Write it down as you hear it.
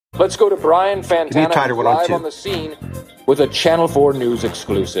Let's go to Brian Fantana live on the scene with a Channel 4 News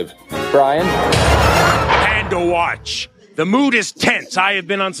exclusive. Brian? BIRDWATCH. The mood is tense. I have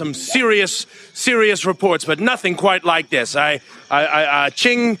been on some serious reports, but nothing quite like this.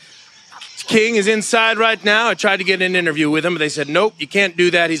 King is inside right now. I tried to get an interview with him, but they said, nope, you can't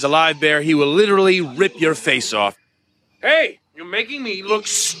do that. He's a live bear. He will literally rip your face off. Hey, you're making me look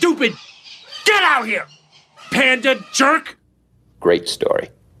stupid. Get out here, panda jerk. Great story.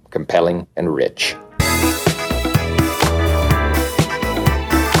 Compelling and rich.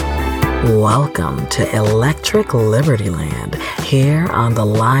 Welcome to Electric Liberty Land, here on the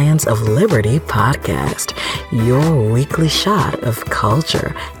Lions of Liberty podcast, your weekly shot of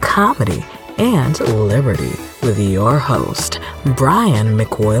culture, comedy, and liberty with your host, Brian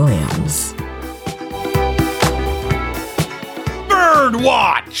McWilliams.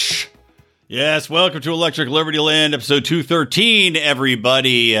 BIRDWATCH! Yes, welcome to Electric Liberty Land, episode 213,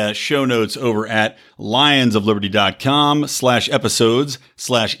 everybody. Show notes over at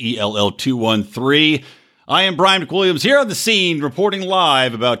lionsofliberty.com/episodes/ELL213. I am Brian McWilliams here on the scene, reporting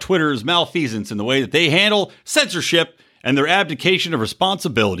live about Twitter's malfeasance in the way that they handle censorship and their abdication of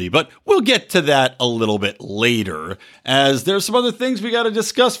responsibility. But we'll get to that a little bit later, as there's some other things we got to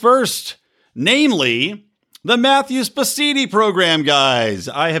discuss first. Namely, the Matthew Spacidi program, guys.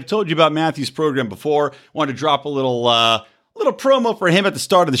 I have told you about Matthew's program before. Wanted to drop a little promo for him at the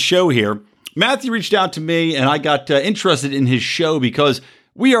start of the show here. Matthew reached out to me, and I got interested in his show because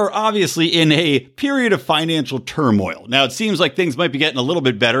we are obviously in a period of financial turmoil. Now, it seems like things might be getting a little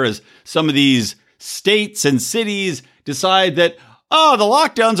bit better as some of these states and cities decide that, the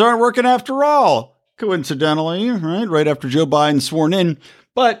lockdowns aren't working after all. Coincidentally, right after Joe Biden's sworn in.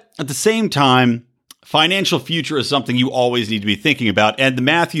 But at the same time, financial future is something you always need to be thinking about. And the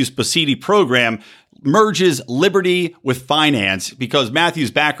Matthew Spacidi program merges liberty with finance because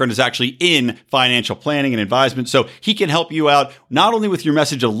Matthew's background is actually in financial planning and advisement. So he can help you out not only with your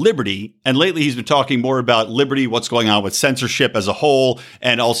message of liberty, and lately he's been talking more about liberty, what's going on with censorship as a whole,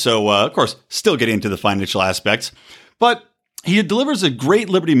 and also, of course, still getting into the financial aspects. But he delivers a great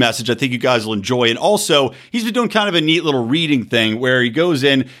liberty message I think you guys will enjoy. And also, he's been doing kind of a neat little reading thing where he goes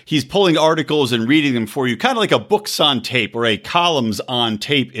in, he's pulling articles and reading them for you, kind of like a books on tape or a columns on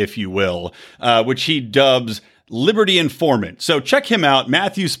tape, if you will, which he dubs Liberty Informant. So check him out,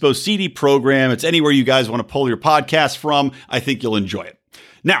 Matthew Spacidi program. It's anywhere you guys want to pull your podcast from. I think you'll enjoy it.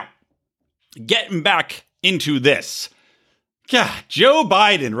 Now, getting back into this. God, Joe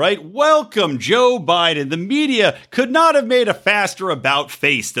Biden, right? Welcome, Joe Biden. The media could not have made a faster about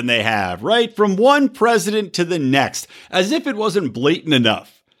face than they have, right? From one president to the next, as if it wasn't blatant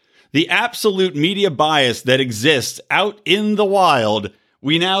enough. The absolute media bias that exists out in the wild,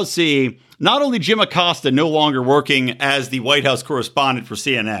 we now see not only Jim Acosta no longer working as the White House correspondent for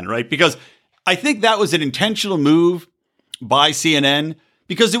CNN, right? Because I think that was an intentional move by CNN,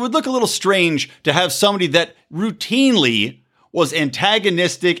 because it would look a little strange to have somebody that routinely was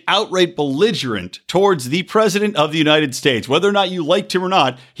antagonistic, outright belligerent towards the president of the United States. Whether or not you liked him or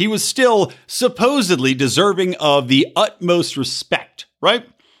not, he was still supposedly deserving of the utmost respect, right?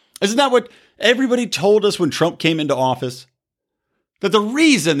 Isn't that what everybody told us when Trump came into office? That the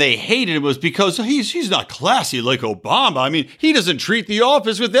reason they hated him was because he's not classy like Obama. I mean, he doesn't treat the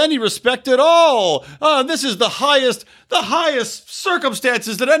office with any respect at all. This is the highest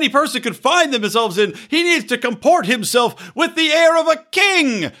circumstances that any person could find themselves in. He needs to comport himself with the air of a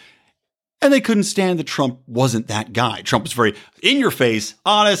king. And they couldn't stand that Trump wasn't that guy. Trump was very in your face,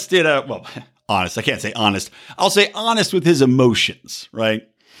 honest honest. I can't say honest. I'll say honest with his emotions, right?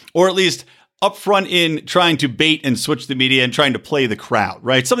 Or at least upfront in trying to bait and switch the media and trying to play the crowd,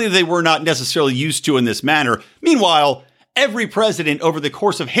 right? Something that they were not necessarily used to in this manner. Meanwhile, every president over the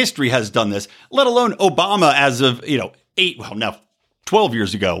course of history has done this, let alone Obama as of, 12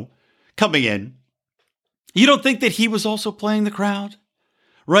 years ago, coming in. You don't think that he was also playing the crowd,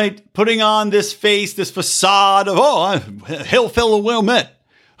 right? Putting on this face, this facade of, hail fellow well met.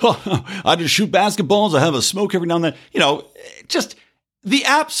 I just shoot basketballs. I have a smoke every now and then. Just the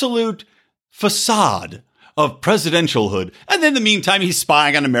absolute facade of presidentialhood. And then in the meantime, he's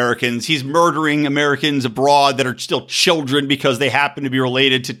spying on Americans. He's murdering Americans abroad that are still children because they happen to be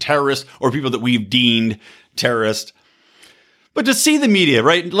related to terrorists or people that we've deemed terrorists. But to see the media,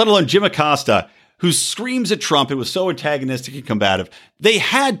 right, let alone Jim Acosta, who screams at Trump, it was so antagonistic and combative, they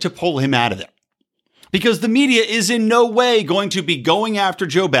had to pull him out of there. Because the media is in no way going to be going after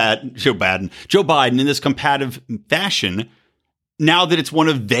Joe Biden in this combative fashion now that it's one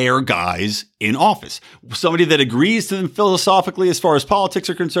of their guys in office. Somebody that agrees to them philosophically as far as politics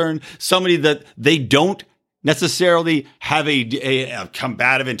are concerned, somebody that they don't necessarily have a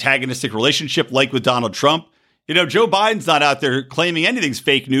combative, antagonistic relationship like with Donald Trump. You know, Joe Biden's not out there claiming anything's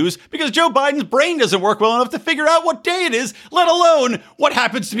fake news because Joe Biden's brain doesn't work well enough to figure out what day it is, let alone what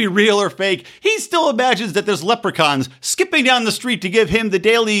happens to be real or fake. He still imagines that there's leprechauns skipping down the street to give him the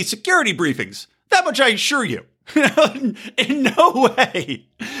daily security briefings. That much I assure you. In no way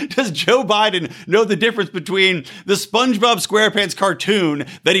does Joe Biden know the difference between the SpongeBob SquarePants cartoon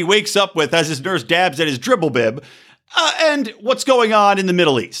that he wakes up with as his nurse dabs at his dribble bib and what's going on in the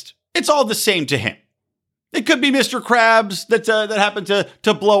Middle East. It's all the same to him. It could be Mr. Krabs that happened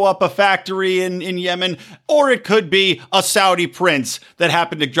to blow up a factory in Yemen, or it could be a Saudi prince that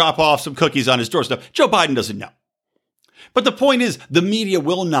happened to drop off some cookies on his doorstep. Joe Biden doesn't know. But the point is, the media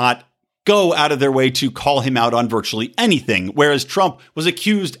will not go out of their way to call him out on virtually anything, whereas Trump was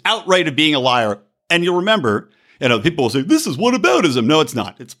accused outright of being a liar. And you'll remember, people will say, this is whataboutism. No, it's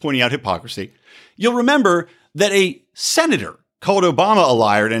not. It's pointing out hypocrisy. You'll remember that a senator called Obama a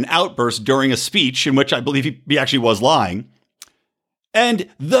liar in an outburst during a speech in which I believe he actually was lying. And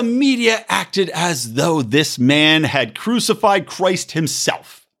the media acted as though this man had crucified Christ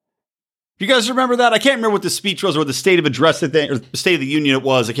himself. You guys remember that? I can't remember what the speech was or the state of address or the State of the Union it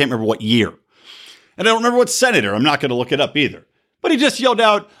was. I can't remember what year. And I don't remember what senator. I'm not going to look it up either. But he just yelled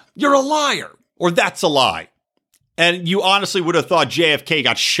out, "You're a liar," or "That's a lie." And you honestly would have thought JFK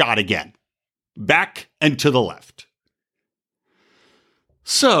got shot again. Back and to the left.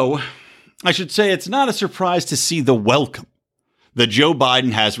 So, I should say it's not a surprise to see the welcome that Joe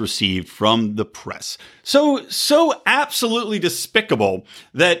Biden has received from the press. So absolutely despicable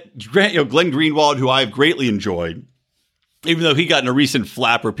that Glenn Greenwald, who I've greatly enjoyed, even though he got in a recent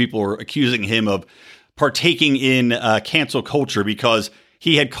flap where people were accusing him of partaking in cancel culture because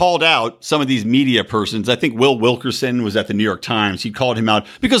he had called out some of these media persons. I think Will Wilkerson was at the New York Times. He called him out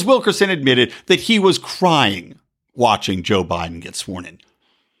because Wilkerson admitted that he was crying watching Joe Biden get sworn in.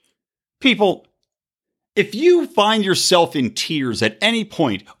 People, if you find yourself in tears at any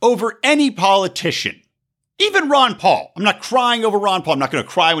point over any politician, even Ron Paul, I'm not crying over Ron Paul. I'm not going to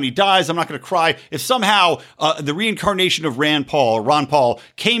cry when he dies. I'm not going to cry if somehow the reincarnation of Ron Paul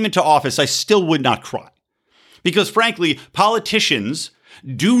came into office. I still would not cry. Because frankly, politicians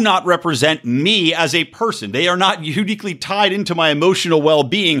do not represent me as a person. They are not uniquely tied into my emotional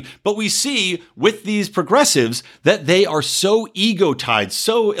well-being. But we see with these progressives that they are so ego-tied,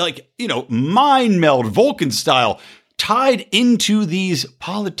 so mind meld, Vulcan style, tied into these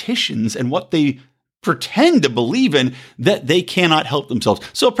politicians and what they pretend to believe in that they cannot help themselves.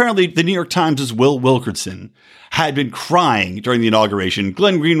 So apparently the New York Times' Will Wilkerson had been crying during the inauguration.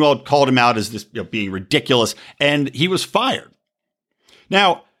 Glenn Greenwald called him out as this being ridiculous, and he was fired.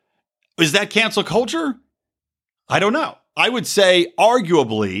 Now, is that cancel culture? I don't know. I would say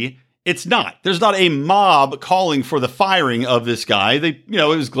arguably it's not. There's not a mob calling for the firing of this guy. It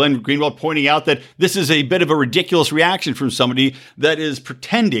was Glenn Greenwald pointing out that this is a bit of a ridiculous reaction from somebody that is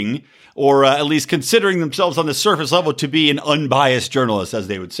pretending or at least considering themselves on the surface level to be an unbiased journalist, as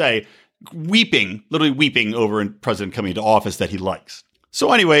they would say, literally weeping over a president coming into office that he likes.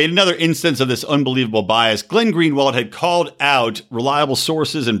 So anyway, in another instance of this unbelievable bias, Glenn Greenwald had called out reliable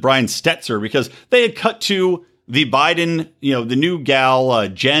sources and Brian Stetzer because they had cut to the Biden, the new gal,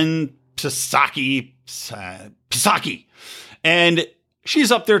 Jen Psaki. And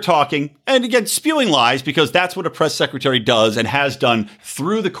she's up there talking and again, spewing lies because that's what a press secretary does and has done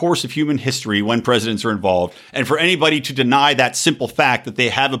through the course of human history when presidents are involved. And for anybody to deny that simple fact that they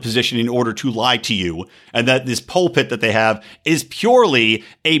have a position in order to lie to you and that this pulpit that they have is purely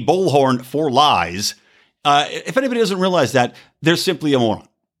a bullhorn for lies. If anybody doesn't realize that, they're simply a moron.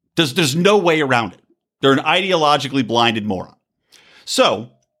 There's no way around it. They're an ideologically blinded moron. So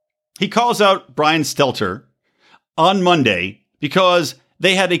he calls out Brian Stelter on Monday because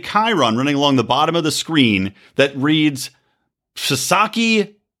they had a chyron running along the bottom of the screen that reads,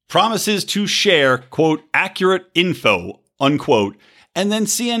 Psaki promises to share, quote, accurate info, unquote. And then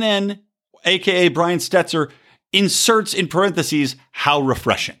CNN, aka Brian Stetzer, inserts in parentheses, how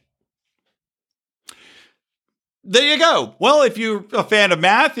refreshing. There you go. Well, if you're a fan of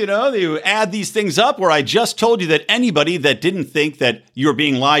math, you add these things up where I just told you that anybody that didn't think that you're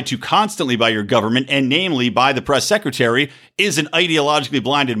being lied to constantly by your government, and namely by the press secretary, is an ideologically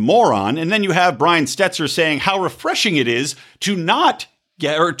blinded moron. And then you have Brian Stetzer saying how refreshing it is to not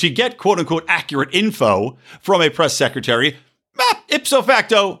get, or to get quote unquote accurate info from a press secretary. Ipso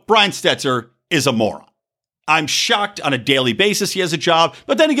facto, Brian Stetzer is a moron. I'm shocked on a daily basis he has a job.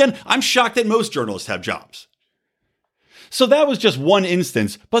 But then again, I'm shocked that most journalists have jobs. So that was just one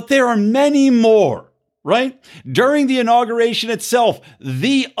instance, but there are many more right? During the inauguration itself,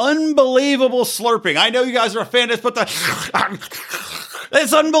 the unbelievable slurping. I know you guys are a fan of this, but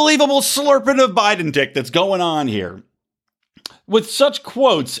this unbelievable slurping of Biden dick that's going on here. With such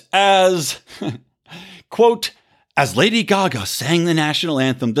quotes as, quote, as Lady Gaga sang the national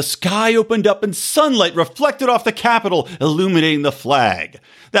anthem, the sky opened up and sunlight reflected off the Capitol, illuminating the flag.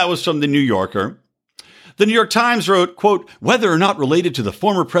 That was from the New Yorker. The New York Times wrote, quote, whether or not related to the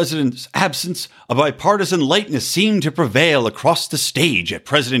former president's absence, a bipartisan lightness seemed to prevail across the stage at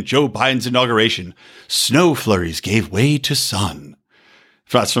President Joe Biden's inauguration. Snow flurries gave way to sun.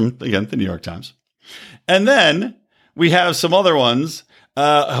 That's from, again, the New York Times. And then we have some other ones.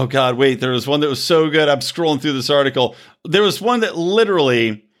 Oh, God, wait, there was one that was so good. I'm scrolling through this article. There was one that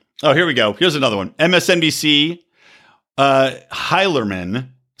literally, oh, here we go. Here's another one. MSNBC, Heilerman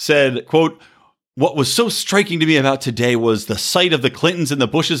said, quote, what was so striking to me about today was the sight of the Clintons and the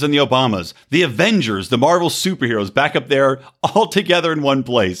Bushes and the Obamas, the Avengers, the Marvel superheroes back up there all together in one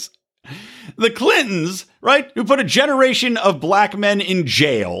place. The Clintons, right, who put a generation of black men in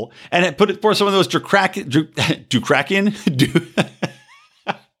jail and had put it for some of those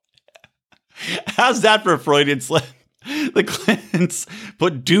how's that for a Freudian slip? The Clintons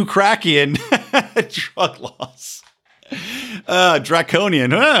put Ducrakian drug laws.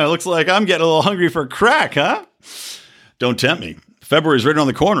 Draconian. Looks like I'm getting a little hungry for crack, huh? Don't tempt me. February's right on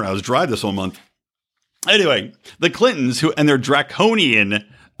the corner. I was dry this whole month. Anyway, the Clintons and their draconian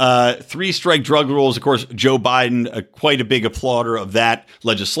three-strike drug rules. Of course, Joe Biden, quite a big applauder of that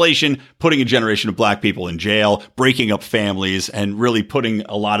legislation, putting a generation of black people in jail, breaking up families, and really putting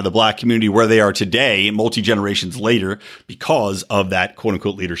a lot of the black community where they are today, multi-generations later, because of that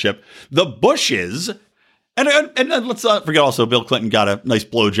quote-unquote leadership. The Bushes, and let's not forget also, Bill Clinton got a nice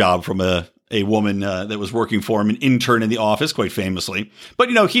blowjob from a woman that was working for him, an intern in the office, quite famously. But,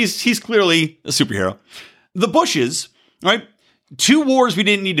 you know, he's clearly a superhero. The Bushes, right? 2 wars we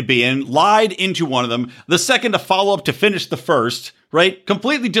didn't need to be in, lied into one of them. The second, a follow-up to finish the first, right?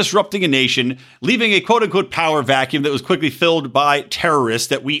 Completely disrupting a nation, leaving a quote-unquote power vacuum that was quickly filled by terrorists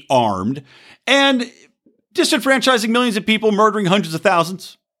that we armed, and disenfranchising millions of people, murdering hundreds of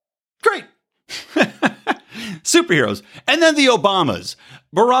thousands. Great. Superheroes. And then the Obamas.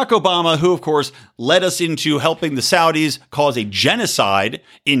 Barack Obama, who, of course, led us into helping the Saudis cause a genocide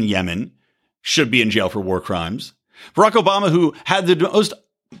in Yemen, should be in jail for war crimes. Barack Obama, who had the most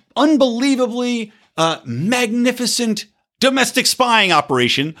unbelievably magnificent domestic spying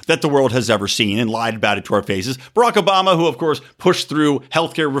operation that the world has ever seen and lied about it to our faces. Barack Obama, who, of course, pushed through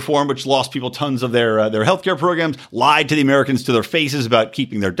healthcare reform, which lost people tons of their healthcare programs, lied to the Americans to their faces about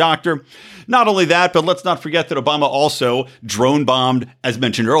keeping their doctor. Not only that, but let's not forget that Obama also drone bombed, as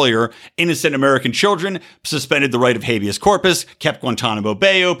mentioned earlier, innocent American children, suspended the right of habeas corpus, kept Guantanamo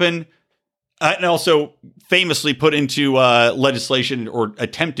Bay open, and also famously put into legislation, or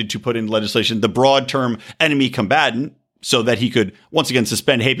attempted to put in legislation, the broad term enemy combatant, so that he could once again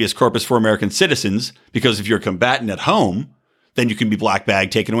suspend habeas corpus for American citizens, because if you're a combatant at home, then you can be black bag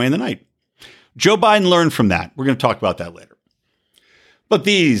taken away in the night. Joe Biden learned from that. We're going to talk about that later. But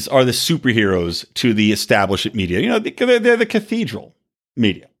these are the superheroes to the establishment media. You know, they're the cathedral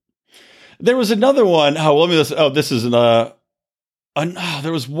media. There was another one. This is there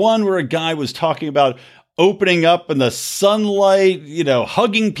was one where a guy was talking about opening up in the sunlight, you know,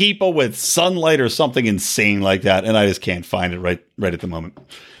 hugging people with sunlight or something insane like that. And I just can't find it right at the moment.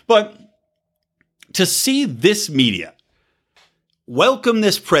 But to see this media welcome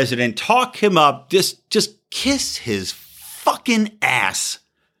this president, talk him up, just kiss his fucking ass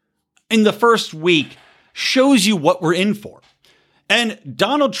in the first week shows you what we're in for. And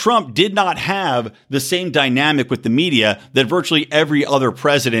Donald Trump did not have the same dynamic with the media that virtually every other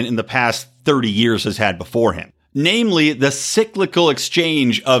president in the past 30 years has had before him. Namely, the cyclical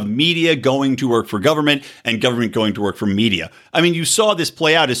exchange of media going to work for government and government going to work for media. I mean, you saw this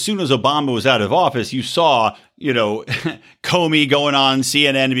play out as soon as Obama was out of office. You saw, you know, Comey going on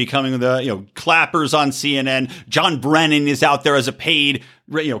CNN and becoming the, clappers on CNN. John Brennan is out there as a paid,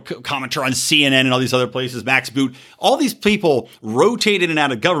 commenter on CNN and all these other places. Max Boot. All these people rotate in and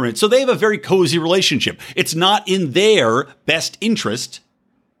out of government. So they have a very cozy relationship. It's not in their best interest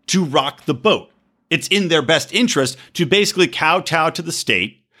to rock the boat. It's in their best interest to basically kowtow to the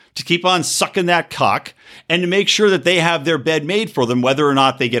state, to keep on sucking that cock, and to make sure that they have their bed made for them, whether or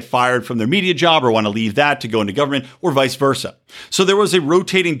not they get fired from their media job or want to leave that to go into government, or vice versa. So there was a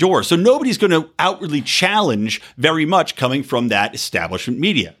rotating door. So nobody's going to outwardly challenge very much coming from that establishment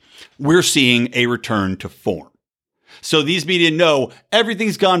media. We're seeing a return to form. So these media know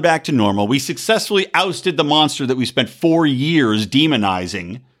everything's gone back to normal. We successfully ousted the monster that we spent 4 years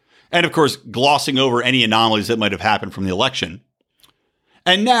demonizing. And of course, glossing over any anomalies that might have happened from the election.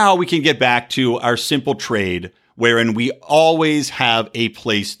 And now we can get back to our simple trade, wherein we always have a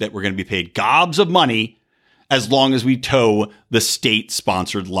place that we're going to be paid gobs of money as long as we toe the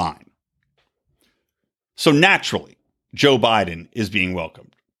state-sponsored line. So naturally, Joe Biden is being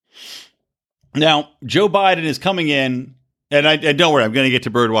welcomed. Now, Joe Biden is coming in, and don't worry, I'm going to get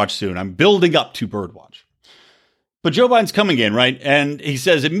to Birdwatch soon. I'm building up to Birdwatch. But Joe Biden's coming in, right? And he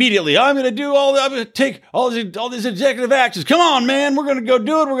says immediately, I'm going to take all these executive actions. Come on, man. We're going to go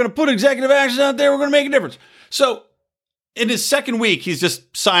do it. We're going to put executive actions out there. We're going to make a difference. So in his second week, he's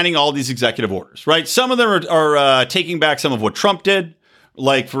just signing all these executive orders, right? Some of them are taking back some of what Trump did.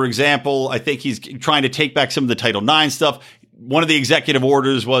 Like, for example, I think he's trying to take back some of the Title IX stuff. One of the executive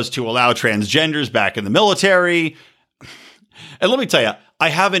orders was to allow transgenders back in the military. And let me tell you, I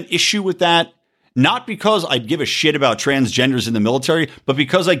have an issue with that. Not because I give a shit about transgenders in the military, but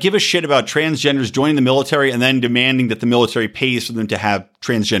because I give a shit about transgenders joining the military and then demanding that the military pays for them to have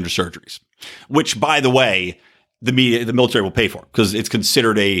transgender surgeries. Which, by the way, the military will pay for because it's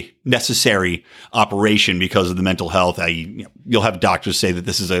considered a necessary operation because of the mental health. You'll have doctors say that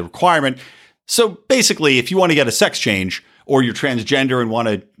this is a requirement. So basically, if you want to get a sex change or you're transgender and want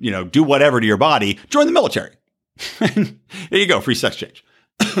to, do whatever to your body, join the military. There you go, free sex change.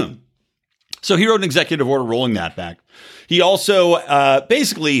 So he wrote an executive order rolling that back. He also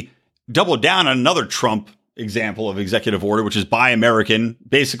basically doubled down on another Trump example of executive order, which is Buy American,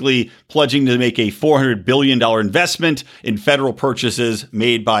 basically pledging to make a $400 billion investment in federal purchases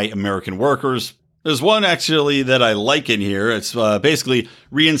made by American workers. There's one actually that I like in here. It's basically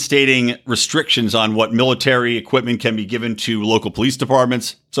reinstating restrictions on what military equipment can be given to local police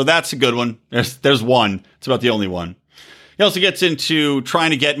departments. So that's a good one. There's one. It's about the only one. He also gets into trying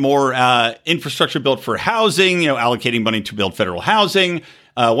to get more infrastructure built for housing, allocating money to build federal housing.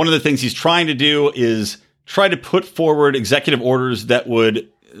 One of the things he's trying to do is try to put forward executive orders that would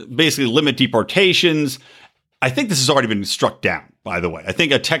basically limit deportations. I think this has already been struck down, by the way. I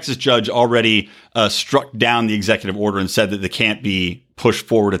think a Texas judge already struck down the executive order and said that they can't be pushed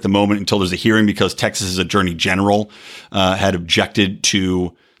forward at the moment until there's a hearing because Texas's attorney general had objected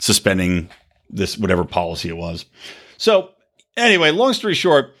to suspending this, whatever policy it was. So anyway, long story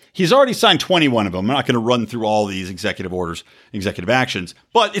short, he's already signed 21 of them. I'm not going to run through all these executive orders, executive actions,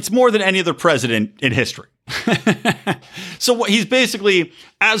 but it's more than any other president in history. So what he's basically,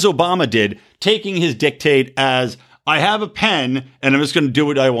 as Obama did, taking his dictate as I have a pen and I'm just going to do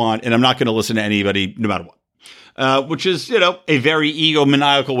what I want and I'm not going to listen to anybody no matter what. Which is, a very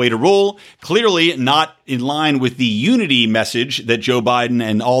egomaniacal way to rule. Clearly not in line with the unity message that Joe Biden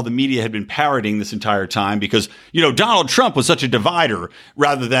and all the media had been parroting this entire time because, Donald Trump was such a divider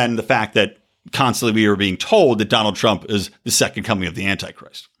rather than the fact that constantly we were being told that Donald Trump is the second coming of the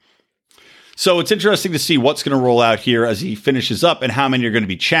Antichrist. So it's interesting to see what's going to roll out here as he finishes up and how many are going to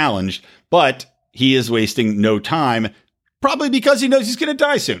be challenged. But he is wasting no time, probably because he knows he's going to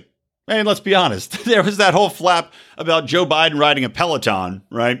die soon. And let's be honest, there was that whole flap about Joe Biden riding a Peloton,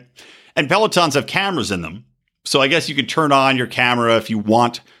 right? And Pelotons have cameras in them. So I guess you could turn on your camera if you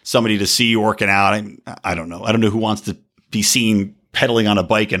want somebody to see you working out. I don't know. I don't know who wants to be seen pedaling on a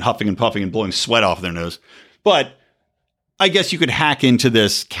bike and huffing and puffing and blowing sweat off their nose. But I guess you could hack into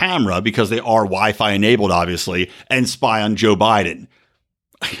this camera because they are Wi-Fi enabled, obviously, and spy on Joe Biden.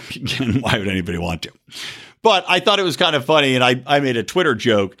 Again, why would anybody want to? But I thought it was kind of funny, and I made a Twitter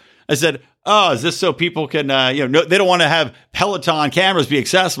joke. I said, oh, is this so people can, they don't want to have Peloton cameras be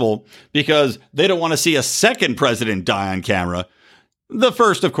accessible because they don't want to see a second president die on camera. The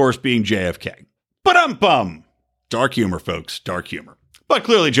first, of course, being JFK. Ba-dum-bum. Dark humor, folks. Dark humor. But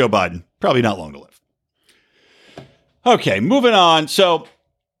clearly Joe Biden, probably not long to live. Okay, moving on. So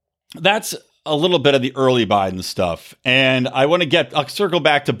that's a little bit of the early Biden stuff. And I'll circle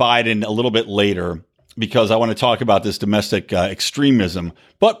back to Biden a little bit later because I want to talk about this domestic extremism.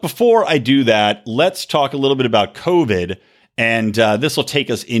 But before I do that, let's talk a little bit about COVID. And this will take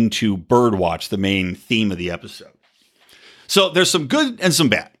us into Birdwatch, the main theme of the episode. So there's some good and some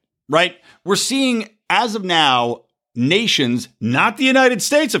bad, right? We're seeing, as of now, nations, not the United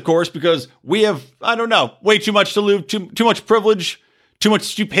States, of course, because we have, way too much to lose, too much privilege, too much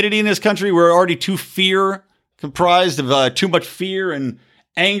stupidity in this country. We're already comprised of too much fear and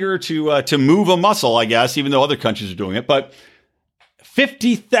anger to move a muscle, I guess, even though other countries are doing it. But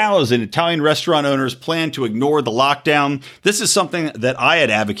 50,000 Italian restaurant owners plan to ignore the lockdown. This is something that I had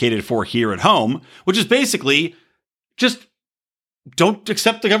advocated for here at home, which is basically just don't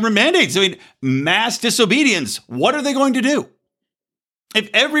accept the government mandates. I mean, mass disobedience. What are they going to do? If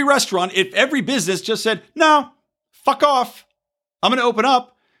every restaurant, if every business just said, no, fuck off, I'm going to open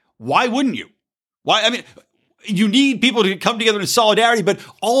up, Why wouldn't you? Why? I mean, you need people to come together in solidarity, but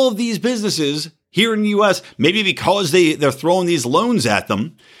all of these businesses here in the U.S., maybe because they're throwing these loans at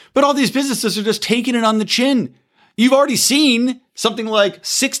them, but all these businesses are just taking it on the chin. You've already seen something like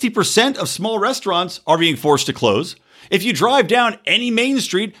 60% of small restaurants are being forced to close. If you drive down any main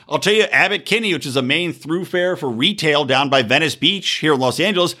street, I'll tell you, Abbott Kinney, which is a main thoroughfare for retail down by Venice Beach here in Los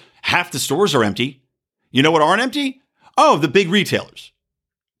Angeles, half the stores are empty. You know what aren't empty? Oh, the big retailers,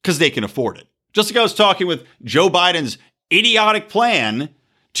 because they can afford it. Just like I was talking with Joe Biden's idiotic plan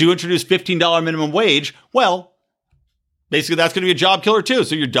to introduce $15 minimum wage, well, basically that's going to be a job killer too,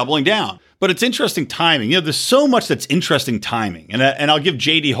 so you're doubling down. But it's interesting timing. There's so much that's interesting timing. And I'll give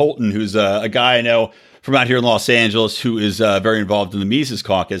J.D. Holton, who's a guy I know from out here in Los Angeles who is very involved in the Mises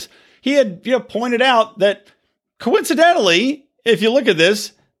Caucus. He had pointed out that coincidentally, if you look at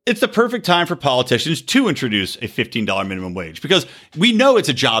this, it's the perfect time for politicians to introduce a $15 minimum wage because we know it's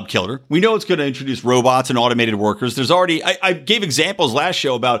a job killer. We know it's going to introduce robots and automated workers. There's already, I gave examples last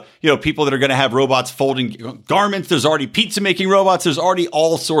show about, people that are going to have robots folding garments. There's already pizza making robots. There's already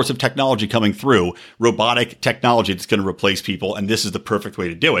all sorts of technology coming through, robotic technology that's going to replace people. And this is the perfect way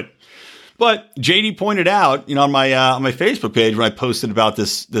to do it. But JD pointed out, on my Facebook page when I posted about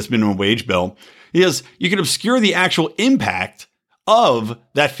this minimum wage bill, is you can obscure the actual impact of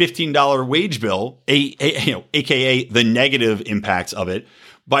that $15 wage bill, aka the negative impacts of it,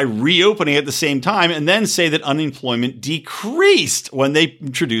 by reopening at the same time and then say that unemployment decreased when they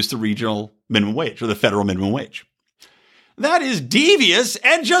introduced the regional minimum wage or the federal minimum wage. That is devious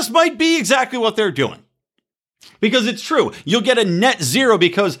and just might be exactly what they're doing. Because it's true. You'll get a net zero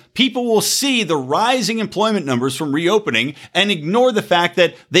because people will see the rising employment numbers from reopening and ignore the fact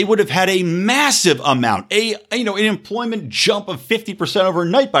that they would have had a massive amount, an employment jump of 50%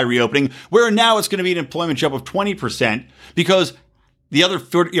 overnight by reopening, where now it's going to be an employment jump of 20% because the other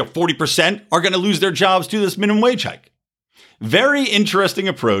 40% are going to lose their jobs to this minimum wage hike. Very interesting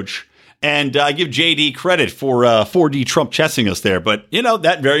approach. And I give JD credit for 4D Trump chessing us there, but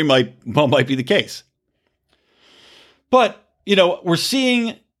that very might be the case. But, we're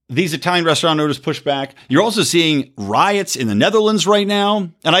seeing these Italian restaurant owners push back. You're also seeing riots in the Netherlands right now.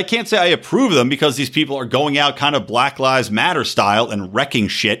 And I can't say I approve of them because these people are going out kind of Black Lives Matter style and wrecking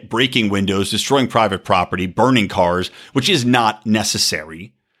shit, breaking windows, destroying private property, burning cars, which is not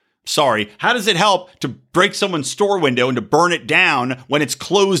necessary. Sorry. How does it help to break someone's store window and to burn it down when it's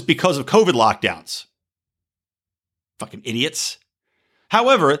closed because of COVID lockdowns? Fucking idiots.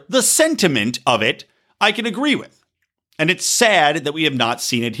 However, the sentiment of it, I can agree with. And it's sad that we have not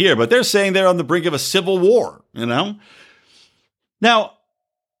seen it here, but they're saying they're on the brink of a civil war, Now,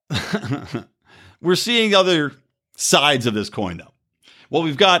 we're seeing other sides of this coin, though. Well,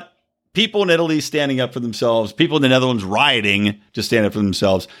 we've got people in Italy standing up for themselves, people in the Netherlands rioting to stand up for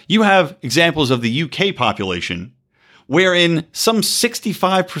themselves. You have examples of the UK population, wherein some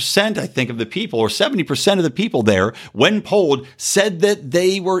 65%, I think, of the people, or 70% of the people there, when polled, said that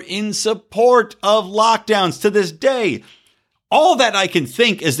they were in support of lockdowns to this day. All that I can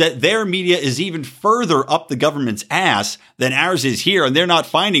think is that their media is even further up the government's ass than ours is here, and they're not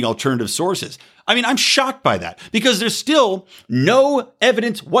finding alternative sources. I mean, I'm shocked by that, because there's still no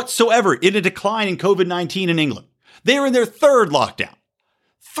evidence whatsoever in a decline in COVID-19 in England. They're in their third lockdown.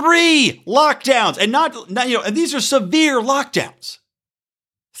 3 lockdowns, and and these are severe lockdowns.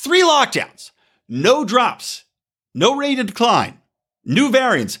 3 lockdowns, no drops, no rate of decline, new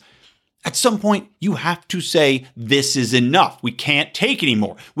variants. At some point, you have to say, this is enough. We can't take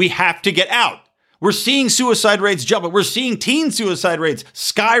anymore. We have to get out. We're seeing suicide rates jump, but we're seeing teen suicide rates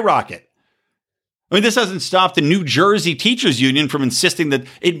skyrocket. I mean, this hasn't stopped the New Jersey Teachers Union from insisting that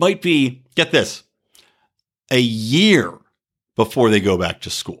it might be, get this, a year before they go back to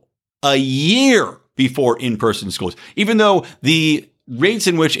school. A year before in-person schools. Even though the rates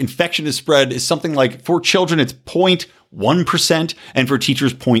in which infection is spread is something like, for children, it's 0.1%, and for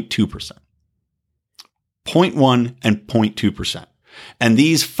teachers, 0.2%. 0.1 and 0.2%. And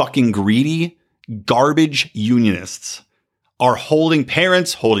these fucking greedy, garbage unionists are holding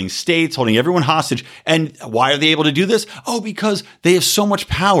parents, holding states, holding everyone hostage. And why are they able to do this? Oh, because they have so much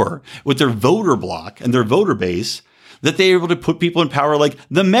power with their voter bloc and their voter base that they're able to put people in power, like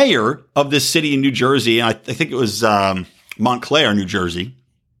the mayor of this city in New Jersey. And I think it was Montclair, New Jersey.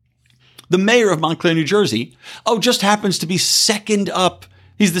 The mayor of Montclair, New Jersey, just happens to be second up.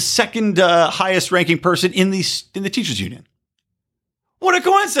 He's the second highest ranking person in the teachers union. What a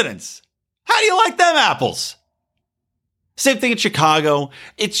coincidence. How do you like them apples? Same thing in Chicago.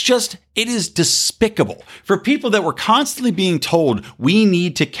 It is despicable for people that were constantly being told we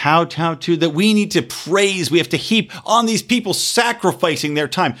need to kowtow to, that we need to praise, we have to heap on these people sacrificing their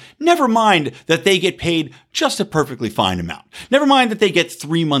time. Never mind that they get paid just a perfectly fine amount. Never mind that they get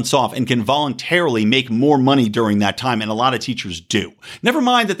 3 months off and can voluntarily make more money during that time, and a lot of teachers do. Never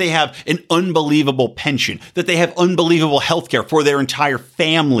mind that they have an unbelievable pension, that they have unbelievable health care for their entire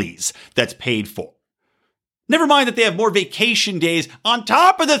families that's paid for. Never mind that they have more vacation days on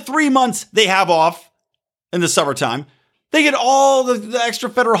top of the 3 months they have off in the summertime. They get all the extra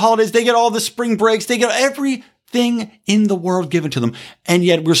federal holidays. They get all the spring breaks. They get everything in the world given to them. And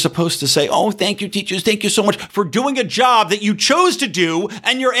yet we're supposed to say, oh, thank you, teachers. Thank you so much for doing a job that you chose to do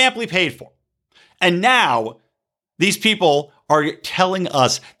and you're amply paid for. And now these people are telling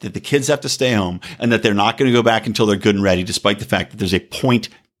us that the kids have to stay home and that they're not going to go back until they're good and ready, despite the fact that there's a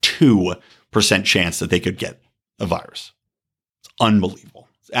 0.2% chance that they could get a virus. It's unbelievable.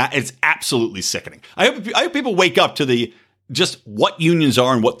 It's absolutely sickening. I hope people wake up to just what unions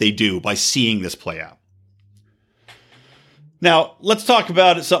are and what they do by seeing this play out. Now, let's talk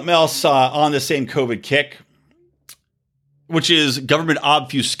about something else on the same COVID kick, which is government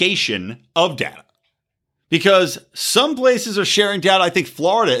obfuscation of data. Because some places are sharing data. I think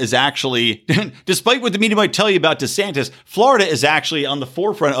Florida is actually, despite what the media might tell you about DeSantis, Florida is actually on the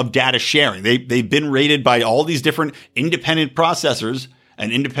forefront of data sharing. They've been rated by all these different independent processors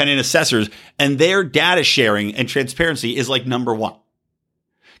and independent assessors, and their data sharing and transparency is like number one.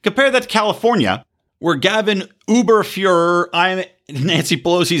 Compare that to California, where Gavin Uberfuhrer, I'm Nancy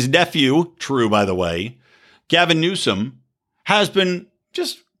Pelosi's nephew, true by the way, Gavin Newsom, has been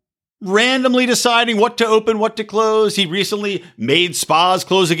just randomly deciding what to open, what to close. He recently made spas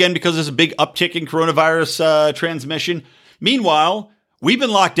close again because there's a big uptick in coronavirus transmission. Meanwhile, we've been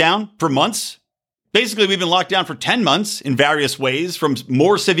locked down for months. Basically, we've been locked down for 10 months in various ways, from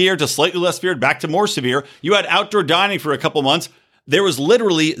more severe to slightly less severe, back to more severe. You had outdoor dining for a couple months. There was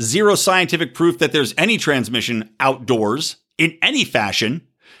literally zero scientific proof that there's any transmission outdoors in any fashion.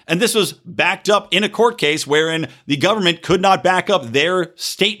 And this was backed up in a court case wherein the government could not back up their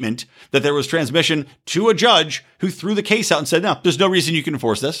statement that there was transmission to a judge who threw the case out and said, no, there's no reason you can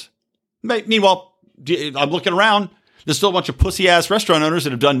enforce this. Meanwhile, I'm looking around. There's still a bunch of pussy-ass restaurant owners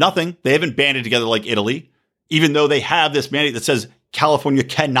that have done nothing. They haven't banded together like Italy, even though they have this mandate that says California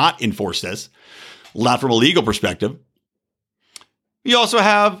cannot enforce this, not from a legal perspective. You also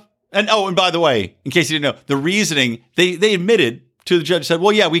have, and by the way, in case you didn't know, the reasoning, they admitted to the judge, said,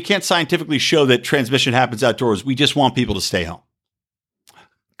 well, yeah, we can't scientifically show that transmission happens outdoors. We just want people to stay home.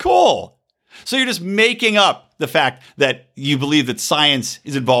 Cool. So you're just making up the fact that you believe that science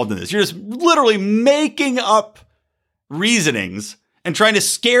is involved in this. You're just literally making up reasonings and trying to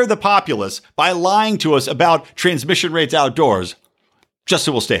scare the populace by lying to us about transmission rates outdoors just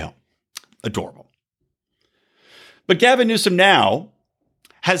so we'll stay home. Adorable. But Gavin Newsom now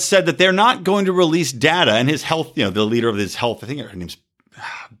has said that they're not going to release data, and his health, the leader of his health, I think her name's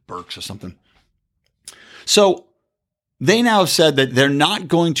Burks or something. So they now have said that they're not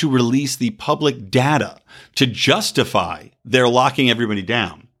going to release the public data to justify their locking everybody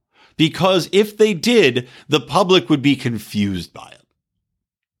down, because if they did, the public would be confused by it.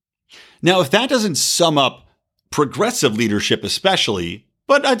 Now, if that doesn't sum up progressive leadership especially,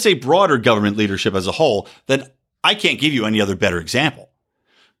 but I'd say broader government leadership as a whole, then I can't give you any other better example.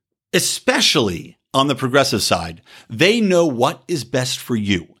 Especially on the progressive side, they know what is best for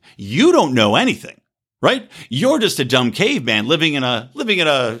you. You don't know anything, right? You're just a dumb caveman living in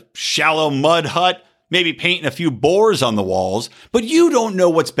a shallow mud hut, maybe painting a few boars on the walls, but you don't know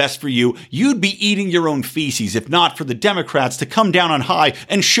what's best for you. You'd be eating your own feces if not for the Democrats to come down on high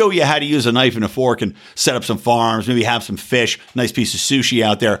and show you how to use a knife and a fork and set up some farms, maybe have some fish, nice piece of sushi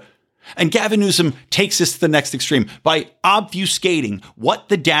out there. And Gavin Newsom takes this to the next extreme by obfuscating what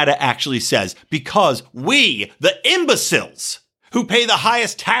the data actually says, because we, the imbeciles who pay the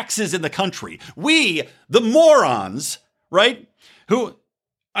highest taxes in the country, we, the morons, right, who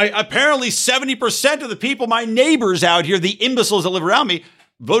apparently 70% of the people, my neighbors out here, the imbeciles that live around me,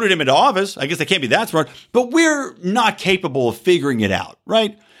 voted him into office. I guess they can't be that smart, but we're not capable of figuring it out,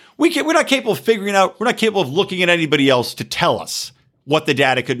 right? We're not capable of figuring it out. We're not capable of looking at anybody else to tell us what the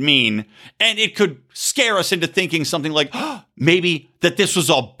data could mean. And it could scare us into thinking something like, maybe that this was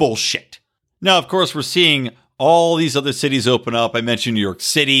all bullshit. Now, of course, we're seeing all these other cities open up. I mentioned New York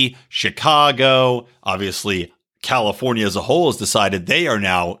City, Chicago, obviously California as a whole has decided they are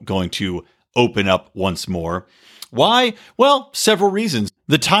now going to open up once more. Why? Well, several reasons.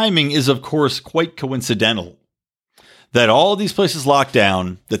 The timing is, of course, quite coincidental. that all these places locked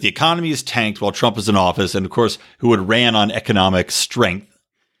down, that the economy is tanked while Trump is in office, and of course, who had ran on economic strength.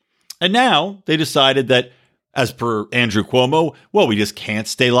 And now they decided that, as per Andrew Cuomo, well, we just can't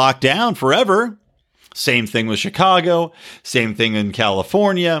stay locked down forever. Same thing with Chicago, same thing in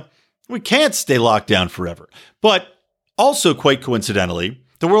California. We can't stay locked down forever. But also, quite coincidentally,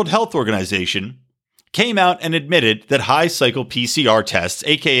 the World Health Organization came out and admitted that high-cycle PCR tests,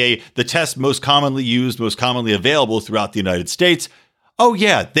 aka the tests most commonly used, most commonly available throughout the United States, oh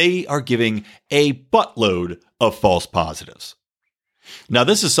yeah, they are giving a buttload of false positives. Now,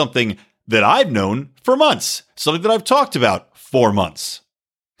 this is something that I've known for months, something that I've talked about for months.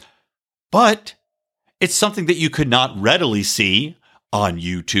 But it's something that you could not readily see on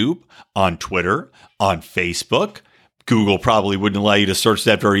YouTube, on Twitter, on Facebook. Google probably wouldn't allow you to search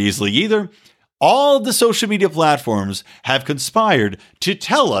that very easily either. All of the social media platforms have conspired to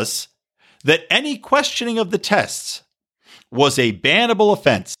tell us that any questioning of the tests was a bannable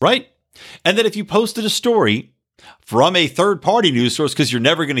offense, right? And that if you posted a story from a third-party news source, because you're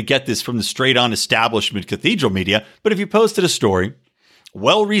never going to get this from the straight-on establishment cathedral media, but if you posted a story,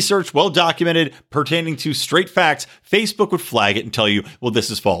 well-researched, well-documented, pertaining to straight facts, Facebook would flag it and tell you, well,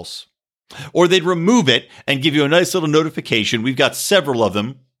 this is false. Or they'd remove it and give you a nice little notification. We've got several of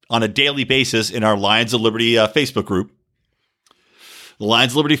them on a daily basis in our Lions of Liberty Facebook group. The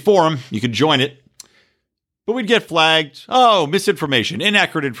Lions of Liberty Forum, you can join it. But we'd get flagged. Oh, misinformation,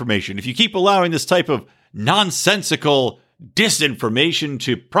 inaccurate information. If you keep allowing this type of nonsensical disinformation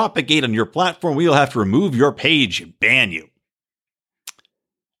to propagate on your platform, we'll have to remove your page and ban you.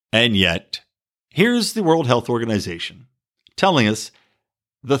 And yet, here's the World Health Organization telling us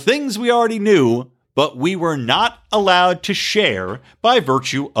the things we already knew, but we were not allowed to share by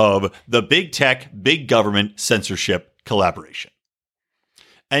virtue of the big tech, big government censorship collaboration.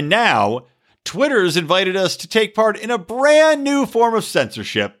 And now, Twitter's invited us to take part in a brand new form of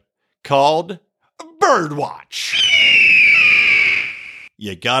censorship called BIRDWATCH.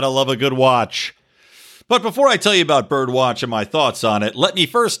 You gotta love a good watch. But before I tell you about BIRDWATCH and my thoughts on it, let me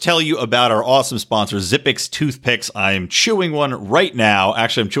first tell you about our awesome sponsor, Zippix Toothpicks. I am chewing one right now.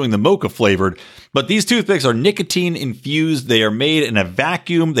 Actually, I'm chewing the mocha flavored. But these toothpicks are nicotine infused. They are made in a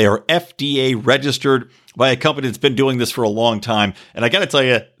vacuum. They are FDA registered by a company that's been doing this for a long time. And I got to tell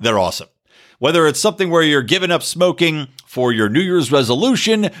you, they're awesome. Whether it's something where you're giving up smoking for your New Year's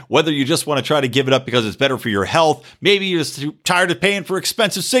resolution, whether you just want to try to give it up because it's better for your health, maybe you're just tired of paying for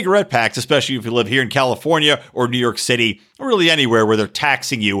expensive cigarette packs, especially if you live here in California or New York City, or really anywhere where they're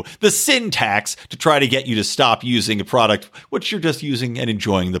taxing you, the sin tax, to try to get you to stop using a product which you're just using and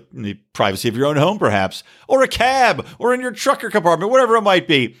enjoying the privacy of your own home, perhaps, or a cab, or in your trucker compartment, whatever it might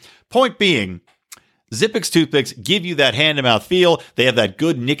be. Point being, Zippix toothpicks give you that hand-to-mouth feel. They have that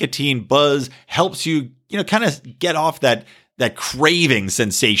good nicotine buzz, helps you, kind of get off that craving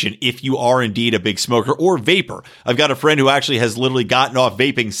sensation if you are indeed a big smoker or vapor. I've got a friend who actually has literally gotten off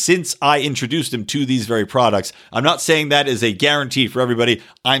vaping since I introduced him to these very products. I'm not saying that is a guarantee for everybody.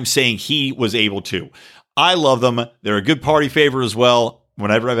 I'm saying he was able to. I love them. They're a good party favor as well.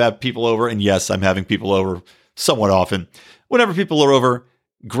 Whenever I've had people over, and yes, I'm having people over somewhat often. Whenever people are over,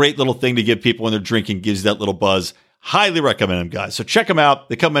 great little thing to give people when they're drinking, gives you that little buzz. Highly recommend them, guys. So check them out.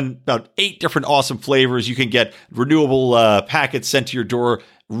 They come in about 8 different awesome flavors. You can get renewable packets sent to your door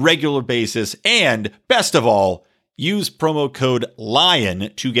regular basis. And best of all, use promo code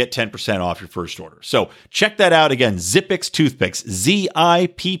LION to get 10% off your first order. So check that out again. Zippix Toothpicks,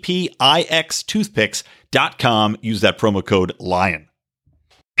 ZIPPIX Toothpicks.com. Use that promo code LION.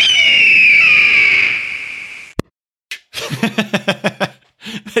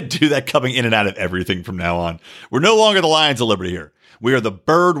 Do that coming in and out of everything from now on. We're no longer the Lions of Liberty here. We are the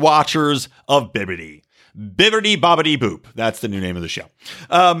Bird Watchers of Bibbidi. Bibbidi Bobbidi Boop. That's the new name of the show.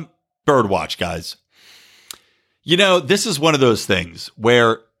 Birdwatch, guys. This is one of those things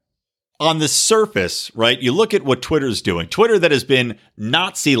where on the surface, right, you look at what Twitter's doing. Twitter that has been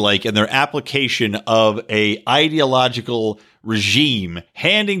Nazi-like in their application of a ideological regime,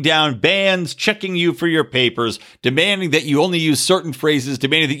 handing down bans, checking you for your papers, demanding that you only use certain phrases,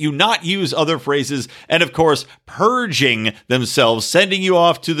 demanding that you not use other phrases, and of course, purging themselves, sending you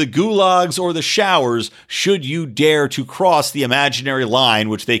off to the gulags or the showers should you dare to cross the imaginary line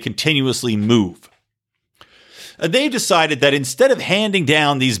which they continuously move. And they've decided that instead of handing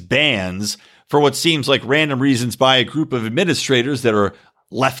down these bans for what seems like random reasons by a group of administrators that are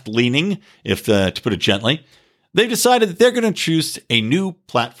left-leaning, to put it gently, they've decided that they're going to introduce a new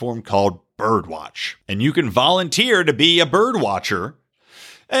platform called BIRDWATCH. And you can volunteer to be a bird watcher.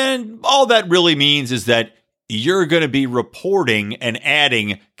 And all that really means is that you're going to be reporting and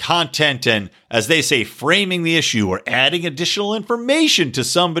adding content and, as they say, framing the issue or adding additional information to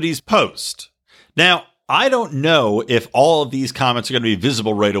somebody's post. Now, I don't know if all of these comments are going to be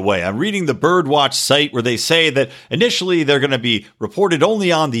visible right away. I'm reading the BIRDWATCH site where they say that initially they're going to be reported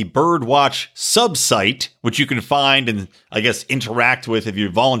only on the BIRDWATCH subsite, which you can find and, I guess, interact with if you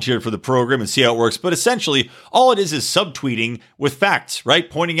volunteered for the program and see how it works. But essentially, all it is subtweeting with facts, right?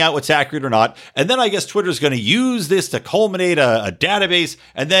 Pointing out what's accurate or not. And then I guess Twitter's going to use this to culminate a database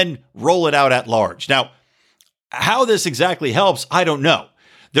and then roll it out at large. Now, how this exactly helps, I don't know.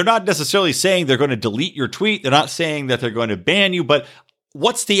 They're not necessarily saying they're going to delete your tweet. They're not saying that they're going to ban you. But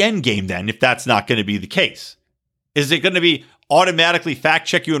what's the end game then if that's not going to be the case? Is it going to be automatically fact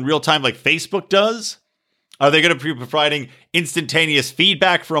check you in real time like Facebook does? Are they going to be providing instantaneous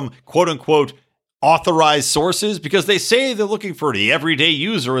feedback from quote unquote authorized sources? Because they say they're looking for the everyday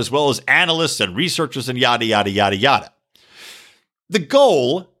user as well as analysts and researchers and yada, yada, yada, yada. The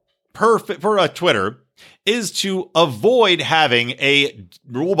goal for Twitter is to avoid having a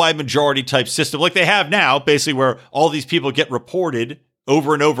rule by majority type system like they have now, basically where all these people get reported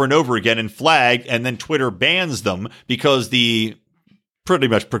over and over and over again and flagged, and then Twitter bans them because the pretty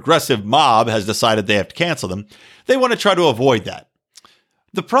much progressive mob has decided they have to cancel them. They want to try to avoid that.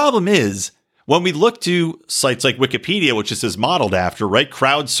 The problem is, when we look to sites like Wikipedia, which this is modeled after, right,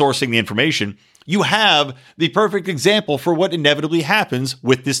 crowdsourcing the information, you have the perfect example for what inevitably happens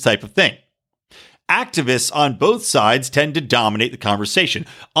with this type of thing. Activists on both sides tend to dominate the conversation.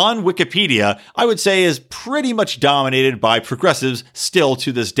 On Wikipedia, I would say is pretty much dominated by progressives still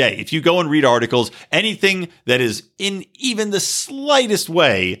to this day. If you go and read articles, anything that is in even the slightest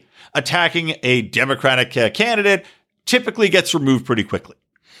way attacking a Democratic candidate typically gets removed pretty quickly.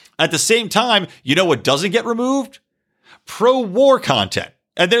 At the same time, you know what doesn't get removed? Pro-war content.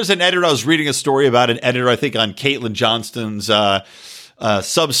 And there's an editor, I was reading a story about an editor, I think on Caitlin Johnston's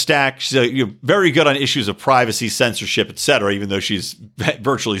Substack. She's very good on issues of privacy, censorship, etc., even though she's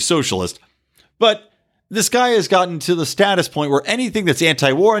virtually socialist. But this guy has gotten to the status point where anything that's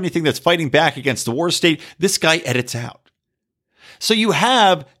anti-war, anything that's fighting back against the war state, this guy edits out. So you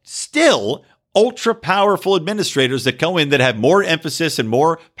have still ultra-powerful administrators that go in that have more emphasis and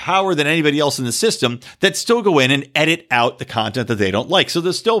more power than anybody else in the system that still go in and edit out the content that they don't like. So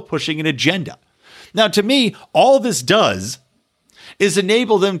they're still pushing an agenda. Now, to me, all this does is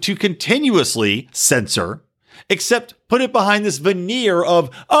enable them to continuously censor, except put it behind this veneer of,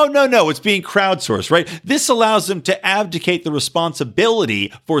 oh, no, it's being crowdsourced, right? This allows them to abdicate the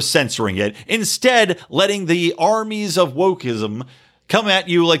responsibility for censoring it, instead letting the armies of wokeism come at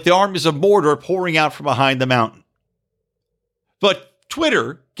you like the armies of Mordor pouring out from behind the mountain. But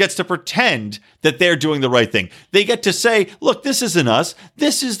Twitter gets to pretend that they're doing the right thing. They get to say, look, this isn't us.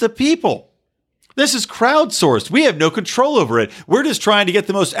 This is the people. This is crowdsourced. We have no control over it. We're just trying to get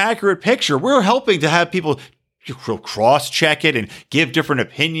the most accurate picture. We're helping to have people cross-check it and give different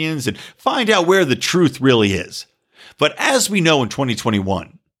opinions and find out where the truth really is. But as we know in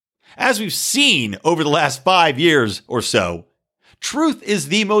 2021, as we've seen over the last 5 years or so, truth is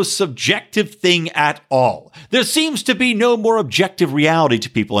the most subjective thing at all. There seems to be no more objective reality to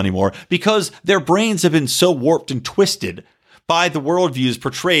people anymore because their brains have been so warped and twisted by the worldviews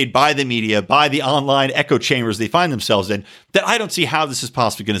portrayed by the media, by the online echo chambers they find themselves in, that I don't see how this is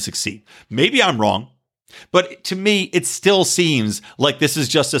possibly going to succeed. Maybe I'm wrong, but to me, it still seems like this is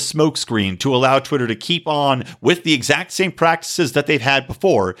just a smokescreen to allow Twitter to keep on with the exact same practices that they've had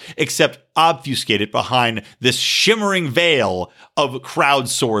before, except obfuscated behind this shimmering veil of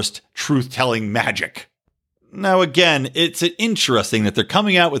crowdsourced truth-telling magic. Now, again, it's interesting that they're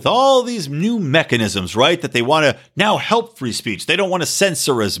coming out with all these new mechanisms, right? That they want to now help free speech. They don't want to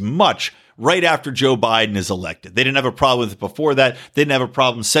censor as much right after Joe Biden is elected. They didn't have a problem with it before that. They didn't have a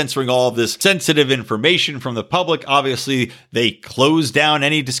problem censoring all of this sensitive information from the public. Obviously, they closed down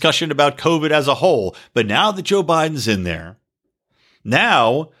any discussion about COVID as a whole. But now that Joe Biden's in there,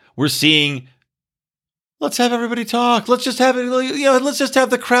 now we're seeing, let's have everybody talk. Let's just have it, let's just have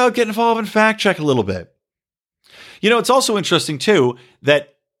the crowd get involved and fact check a little bit. It's also interesting, too,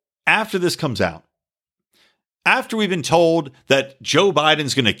 that after this comes out, after we've been told that Joe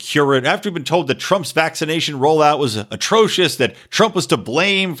Biden's going to cure it, after we've been told that Trump's vaccination rollout was atrocious, that Trump was to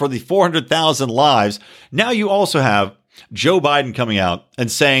blame for the 400,000 lives, now you also have Joe Biden coming out and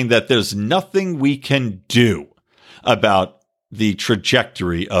saying that there's nothing we can do about the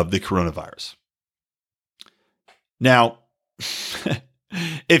trajectory of the coronavirus. Now,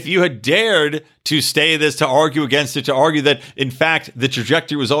 If you had dared to stay this, to argue against it, to argue that, in fact, the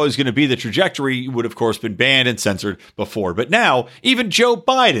trajectory was always going to be the trajectory, you would, of course, been banned and censored before. But now, even Joe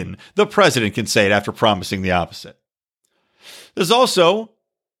Biden, the president, can say it after promising the opposite. There's also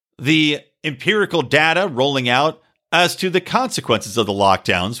the empirical data rolling out as to the consequences of the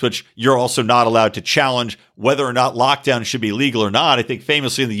lockdowns, which you're also not allowed to challenge whether or not lockdown should be legal or not. I think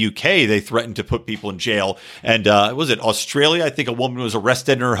famously in the UK, they threatened to put people in jail. And was it Australia? I think a woman was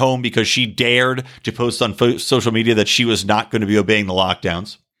arrested in her home because she dared to post on social media that she was not going to be obeying the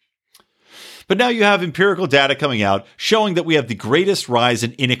lockdowns. But now you have empirical data coming out showing that we have the greatest rise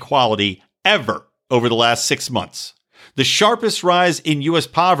in inequality ever over the last 6 months. The sharpest rise in U.S.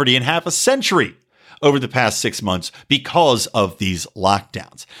 poverty in half a century over the past 6 months because of these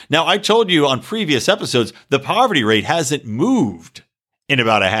lockdowns. Now, I told you on previous episodes, the poverty rate hasn't moved in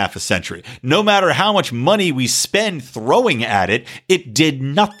about a half a century. No matter how much money we spend throwing at it, it did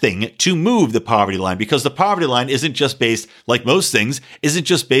nothing to move the poverty line, because the poverty line isn't just based, like most things, isn't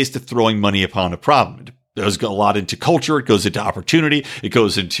just based to throwing money upon a problem. It goes a lot into culture. It goes into opportunity. It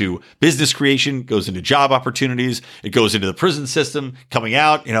goes into business creation. It goes into job opportunities. It goes into the prison system coming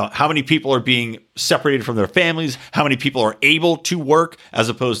out. You know, how many people are being separated from their families? How many people are able to work as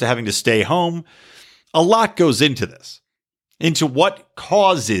opposed to having to stay home? A lot goes into this, into what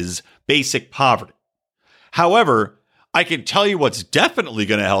causes basic poverty. However, I can tell you what's definitely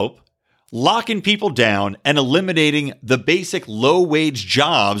going to help: locking people down and eliminating the basic low-wage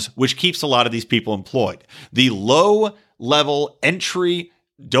jobs, which keeps a lot of these people employed. The low-level entry,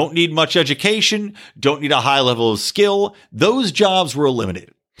 don't need much education, don't need a high level of skill, those jobs were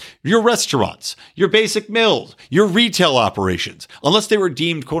eliminated. Your restaurants, your basic mills, your retail operations, unless they were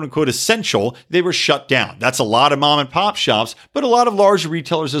deemed quote-unquote essential, they were shut down. That's a lot of mom and pop shops, but a lot of large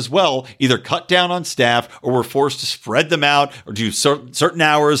retailers as well either cut down on staff or were forced to spread them out or do certain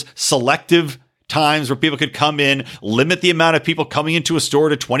hours, selective times where people could come in, limit the amount of people coming into a store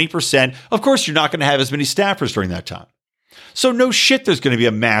to 20%. Of course, you're not going to have as many staffers during that time. So no shit, there's going to be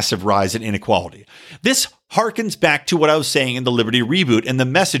a massive rise in inequality. This harkens back to what I was saying in the Liberty Reboot and the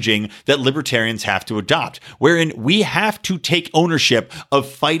messaging that libertarians have to adopt, wherein we have to take ownership of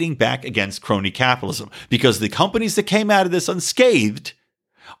fighting back against crony capitalism, because the companies that came out of this unscathed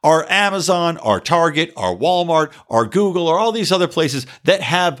are Amazon, are Target, are Walmart, are Google, or all these other places that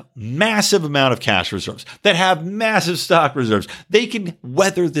have massive amount of cash reserves, that have massive stock reserves. They can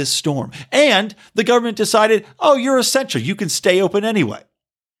weather this storm. And the government decided, oh, you're essential. You can stay open anyway.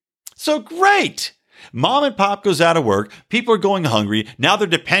 So great. Mom and pop goes out of work. People are going hungry. Now they're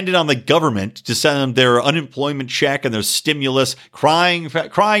dependent on the government to send them their unemployment check and their stimulus, crying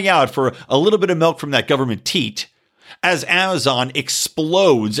out for a little bit of milk from that government teat, as Amazon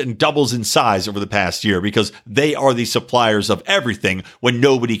explodes and doubles in size over the past year, because they are the suppliers of everything when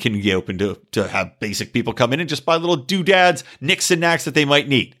nobody can get open to have basic people come in and just buy little doodads, nicks and knacks that they might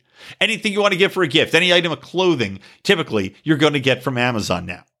need. Anything you want to get for a gift, any item of clothing, typically you're going to get from Amazon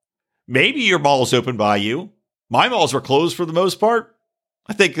now. Maybe your mall's open by you. My malls were closed for the most part.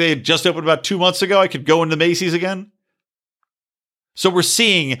 I think they had just opened about 2 months ago. I could go into Macy's again. So we're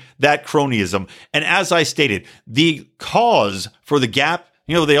seeing that cronyism. And as I stated, the cause for the gap,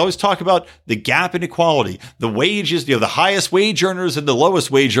 they always talk about the gap in equality. The wages, the highest wage earners and the lowest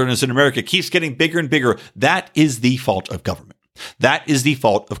wage earners in America keeps getting bigger and bigger. That is the fault of government. That is the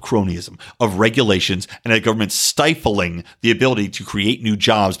fault of cronyism, of regulations, and a government stifling the ability to create new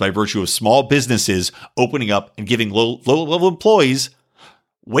jobs by virtue of small businesses opening up and giving low-level employees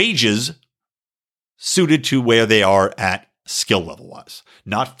wages suited to where they are at skill level wise,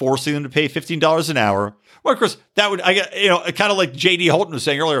 not forcing them to pay $15 an hour. Well, of course, that would, kind of like JD Holton was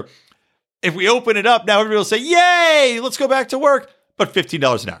saying earlier, if we open it up, now everybody will say, yay, let's go back to work, but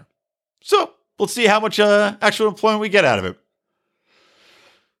 $15 an hour. So let's see how much actual employment we get out of it.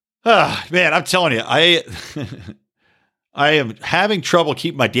 Man, I'm telling you, I am having trouble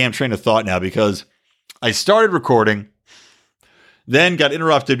keeping my damn train of thought now, because I started recording, then got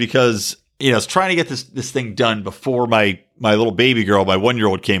interrupted because I was trying to get this thing done before my little baby girl, my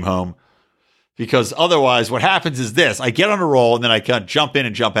 1-year-old, came home. Because otherwise, what happens is this: I get on a roll and then I kind of jump in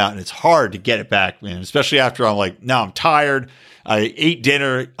and jump out, and it's hard to get it back, man. Especially after I'm like, now I'm tired. I ate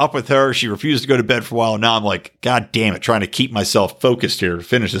dinner up with her. She refused to go to bed for a while. And now I'm like, God damn it, trying to keep myself focused here to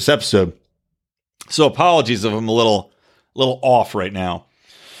finish this episode. So apologies if I'm a little off right now.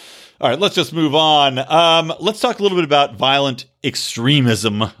 All right, let's just move on. Let's talk a little bit about violent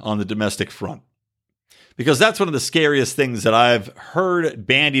extremism on the domestic front, because that's one of the scariest things that I've heard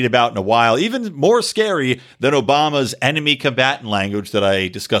bandied about in a while, even more scary than Obama's enemy combatant language that I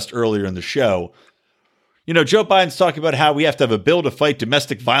discussed earlier in the show. Joe Biden's talking about how we have to have a bill to fight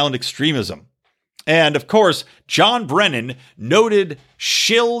domestic violent extremism. And of course, John Brennan, noted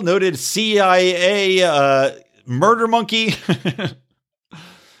shill, noted CIA murder monkey,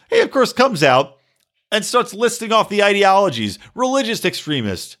 he of course comes out and starts listing off the ideologies: religious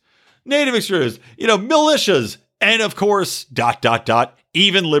extremists, native extremists, militias, and of course, ...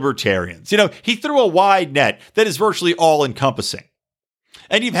 even libertarians. He threw a wide net that is virtually all encompassing.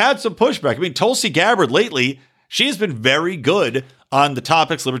 And you've had some pushback. I mean, Tulsi Gabbard lately, she has been very good on the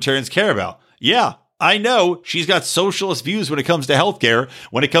topics libertarians care about. Yeah, I know she's got socialist views when it comes to healthcare,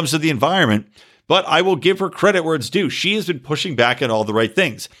 when it comes to the environment, but I will give her credit where it's due. She has been pushing back on all the right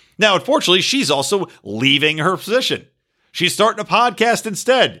things. Now, unfortunately, she's also leaving her position. She's starting a podcast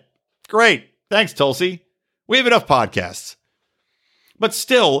instead. Great. Thanks, Tulsi. We have enough podcasts. But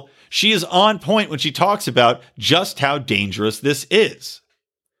still, she is on point when she talks about just how dangerous this is.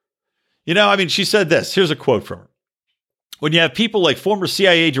 She said this. Here's a quote from her. When you have people like former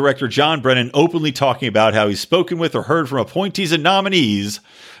CIA Director John Brennan openly talking about how he's spoken with or heard from appointees and nominees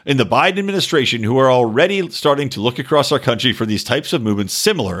in the Biden administration who are already starting to look across our country for these types of movements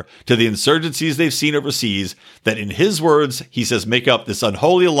similar to the insurgencies they've seen overseas, that in his words, he says, make up this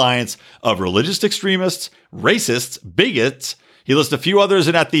unholy alliance of religious extremists, racists, bigots. He lists a few others,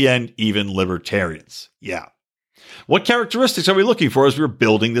 and at the end, even libertarians. Yeah. What characteristics are we looking for as we're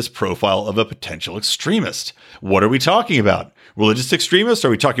building this profile of a potential extremist? What are we talking about? Religious extremists? Are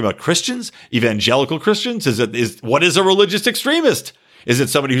we talking about Christians? Evangelical Christians? What is a religious extremist? Is it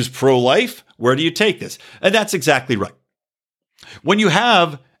somebody who's pro-life? Where do you take this? And that's exactly right. When you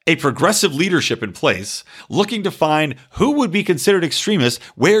have a progressive leadership in place looking to find who would be considered extremists,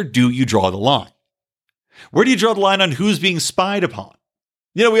 where do you draw the line? Where do you draw the line on who's being spied upon?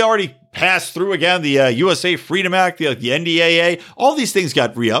 We already passed through again the USA Freedom Act, the NDAA. All these things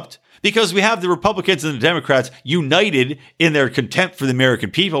got re-upped because we have the Republicans and the Democrats united in their contempt for the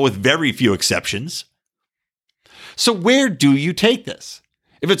American people with very few exceptions. So where do you take this?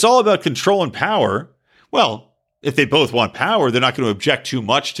 If it's all about control and power, well, if they both want power, they're not going to object too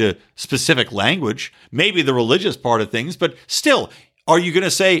much to specific language, maybe the religious part of things, but still, are you going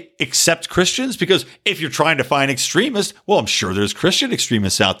to say accept Christians? Because if you're trying to find extremists, well, I'm sure there's Christian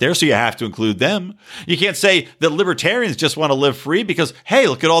extremists out there, so you have to include them. You can't say that libertarians just want to live free because, hey,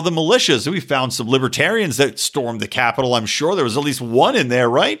 look at all the militias. We found some libertarians that stormed the Capitol. I'm sure there was at least one in there,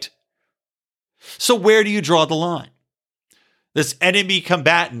 right? So where do you draw the line? This enemy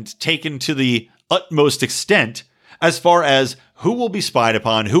combatant taken to the utmost extent as far as who will be spied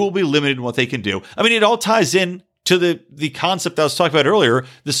upon, who will be limited in what they can do. I mean, it all ties in to the concept I was talking about earlier,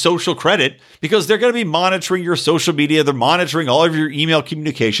 the social credit, because they're going to be monitoring your social media, they're monitoring all of your email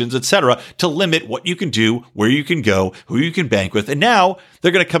communications, etc., to limit what you can do, where you can go, who you can bank with. And now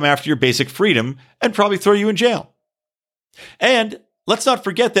they're going to come after your basic freedom and probably throw you in jail. And let's not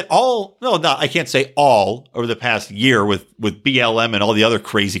forget that I can't say all over the past year with BLM and all the other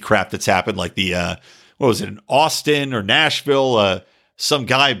crazy crap that's happened, like in Austin or Nashville, some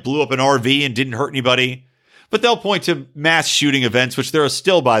guy blew up an RV and didn't hurt anybody. But they'll point to mass shooting events, which there are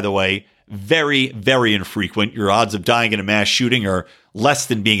still, by the way, very, very infrequent. Your odds of dying in a mass shooting are less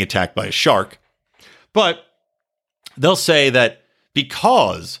than being attacked by a shark. But they'll say that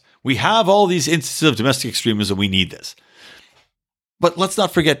because we have all these instances of domestic extremism, we need this. But let's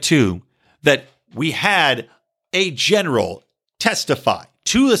not forget, too, that we had a general testify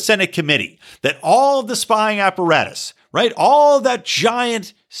to the Senate committee that all of the spying apparatus, right, all of that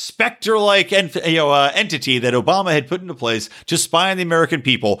giant specter-like entity that Obama had put into place to spy on the American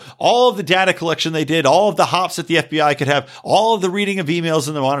people, all of the data collection they did, all of the hops that the FBI could have, all of the reading of emails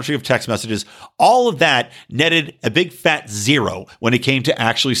and the monitoring of text messages, all of that netted a big fat zero when it came to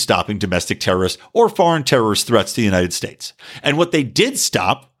actually stopping domestic terrorists or foreign terrorist threats to the United States. And what they did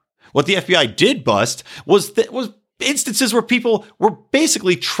stop, what the FBI did bust, was instances where people were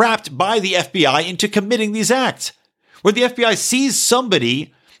basically trapped by the FBI into committing these acts, where the FBI sees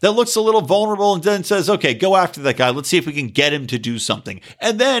somebody that looks a little vulnerable and then says, okay, go after that guy. Let's see if we can get him to do something.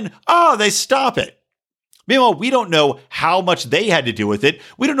 And then, they stop it. Meanwhile, we don't know how much they had to do with it.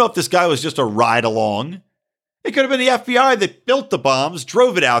 We don't know if this guy was just a ride along. It could have been the FBI that built the bombs,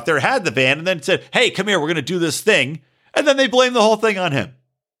 drove it out there, had the van, and then said, hey, come here, we're going to do this thing. And then they blame the whole thing on him.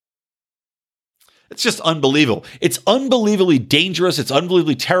 It's just unbelievable. It's unbelievably dangerous. It's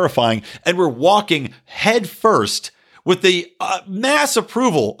unbelievably terrifying. And we're walking head first with the mass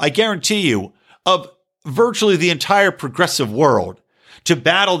approval, I guarantee you, of virtually the entire progressive world to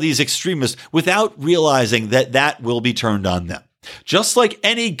battle these extremists without realizing that will be turned on them. Just like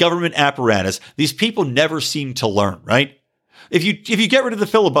any government apparatus, these people never seem to learn, right? If you get rid of the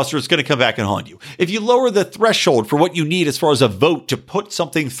filibuster, it's going to come back and haunt you. If you lower the threshold for what you need as far as a vote to put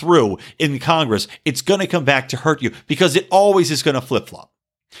something through in Congress, it's going to come back to hurt you because it always is going to flip-flop.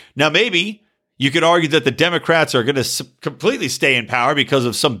 Now, maybe you could argue that the Democrats are going to completely stay in power because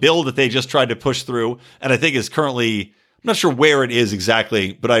of some bill that they just tried to push through, and I think is currently, I'm not sure where it is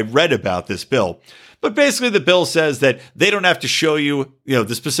exactly, but I read about this bill. But basically, the bill says that they don't have to show you,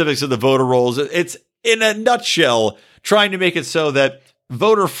 the specifics of the voter rolls. It's, in a nutshell, trying to make it so that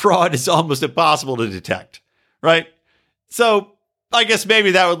voter fraud is almost impossible to detect, right? So I guess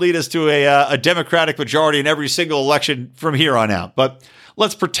maybe that would lead us to a Democratic majority in every single election from here on out. But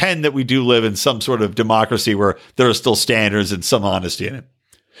let's pretend that we do live in some sort of democracy where there are still standards and some honesty in it.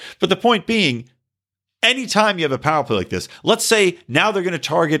 But the point being, anytime you have a power play like this, let's say now they're going to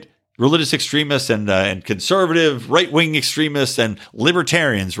target religious extremists and conservative right-wing extremists and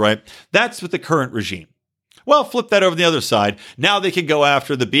libertarians, right? That's with the current regime. Well, flip that over the other side. Now they can go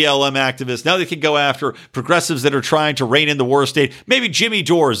after the BLM activists. Now they can go after progressives that are trying to rein in the war state. Maybe Jimmy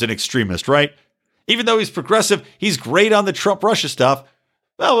Dore is an extremist, right? Even though he's progressive, he's great on the Trump-Russia stuff.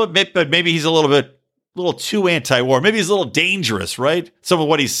 Well, but maybe he's a little too anti-war. Maybe he's a little dangerous, right? Some of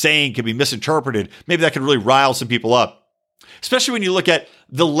what he's saying can be misinterpreted. Maybe that could really rile some people up. Especially when you look at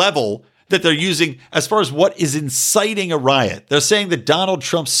the level that they're using as far as what is inciting a riot. They're saying that Donald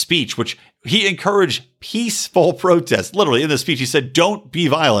Trump's speech, which he encouraged peaceful protest, literally in the speech, he said, don't be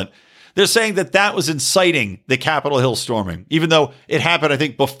violent. They're saying that that was inciting the Capitol Hill storming, even though it happened, I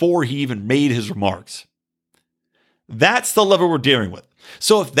think, before he even made his remarks. That's the level we're dealing with.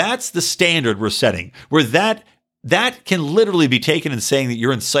 So if that's the standard we're setting, where that can literally be taken and saying that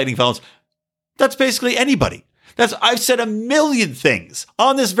you're inciting violence, that's basically anybody. I've said a million things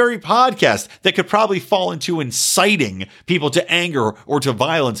on this very podcast that could probably fall into inciting people to anger or to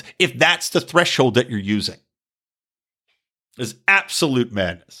violence if that's the threshold that you're using. It's absolute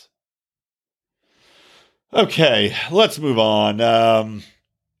madness. Okay, let's move on.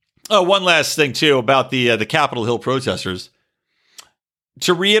 One last thing, too, about the Capitol Hill protesters.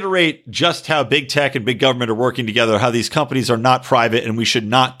 To reiterate just how big tech and big government are working together, how these companies are not private and we should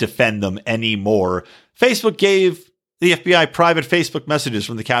not defend them anymore, Facebook gave the FBI private Facebook messages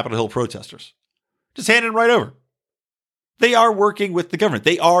from the Capitol Hill protesters. Just handed them right over. They are working with the government.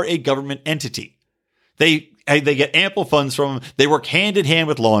 They are a government entity. They get ample funds from them. They work hand in hand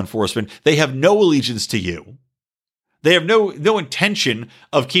with law enforcement. They have no allegiance to you. They have no intention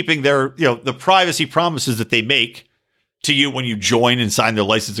of keeping their, the privacy promises that they make to you when you join and sign their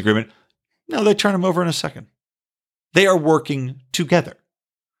license agreement. No, they turn them over in a second. They are working together.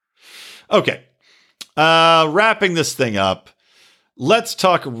 Okay. Wrapping this thing up, let's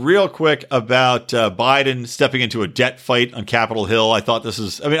talk real quick about Biden stepping into a debt fight on Capitol Hill. I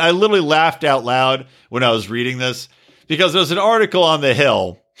literally laughed out loud when I was reading this because there's an article on the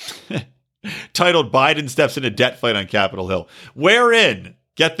Hill titled Biden steps in a debt fight on Capitol Hill, wherein,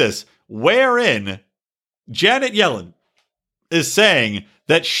 get this, Janet Yellen is saying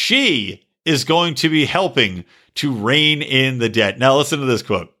that she is going to be helping to rein in the debt. Now listen to this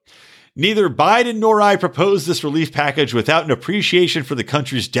quote. Neither Biden nor I proposed this relief package without an appreciation for the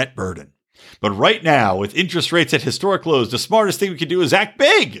country's debt burden. But right now, with interest rates at historic lows, the smartest thing we can do is act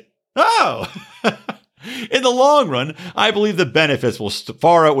big. Oh! In the long run, I believe the benefits will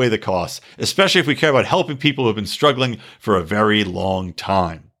far outweigh the costs, especially if we care about helping people who have been struggling for a very long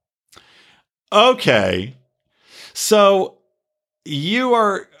time. Okay. So you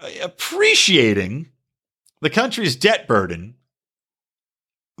are appreciating the country's debt burden,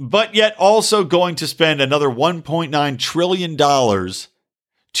 but yet also going to spend another $1.9 trillion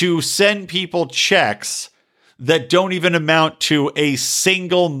to send people checks that don't even amount to a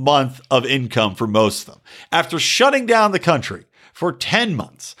single month of income for most of them. After shutting down the country for 10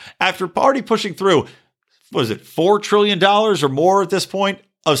 months, after already pushing through, $4 trillion or more at this point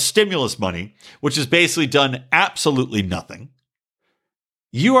of stimulus money, which has basically done absolutely nothing,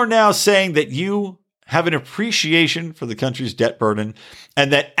 you are now saying that you have an appreciation for the country's debt burden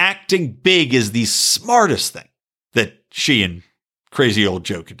and that acting big is the smartest thing that she and crazy old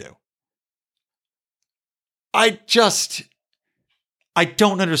Joe could do. I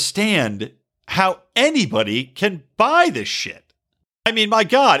don't understand how anybody can buy this shit. I mean, my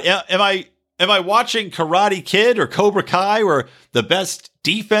God, am I watching Karate Kid or Cobra Kai where the best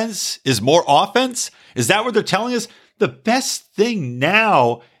defense is more offense? Is that what they're telling us? The best thing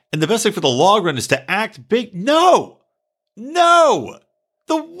now and the best thing for the long run is to act big? No.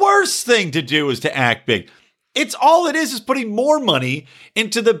 The worst thing to do is to act big. It's all it is putting more money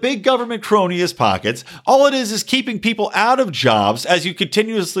into the big government cronyist pockets. All it is keeping people out of jobs as you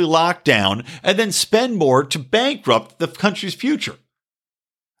continuously lock down and then spend more to bankrupt the country's future.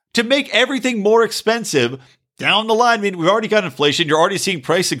 To make everything more expensive down the line. I mean, we've already got inflation. You're already seeing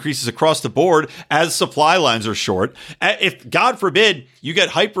price increases across the board as supply lines are short. If, God forbid, you get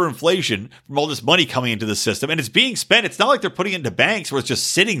hyperinflation from all this money coming into the system and it's being spent, it's not like they're putting it into banks where it's just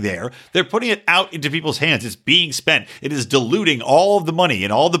sitting there. They're putting it out into people's hands. It's being spent. It is diluting all of the money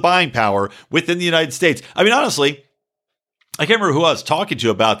and all the buying power within the United States. I mean, honestly, I can't remember who I was talking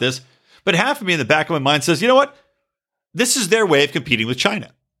to about this, but half of me in the back of my mind says, you know what? This is their way of competing with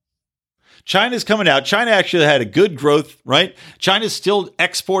China. China's coming out. China actually had a good growth, right? China's still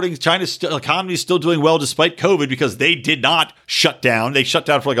exporting. China's economy is still doing well despite COVID because they did not shut down. They shut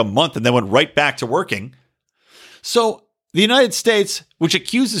down for like a month and then went right back to working. So the United States, which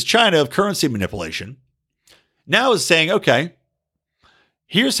accuses China of currency manipulation, now is saying, okay,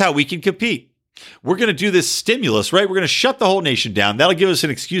 here's how we can compete. We're going to do this stimulus, right? We're going to shut the whole nation down. That'll give us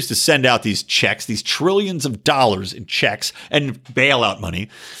an excuse to send out these checks, these trillions of dollars in checks and bailout money.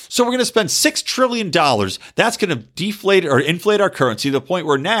 So we're going to spend $6 trillion. That's going to deflate or inflate our currency to the point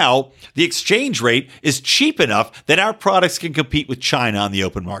where now the exchange rate is cheap enough that our products can compete with China on the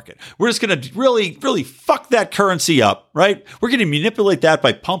open market. We're just going to really, really fuck that currency up, right? We're going to manipulate that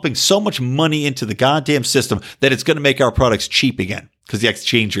by pumping so much money into the goddamn system that it's going to make our products cheap again because the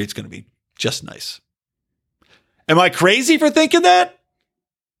exchange rate's going to be just nice. Am I crazy for thinking that?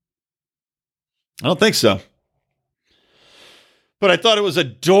 I don't think so. But I thought it was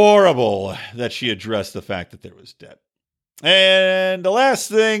adorable that she addressed the fact that there was debt. And the last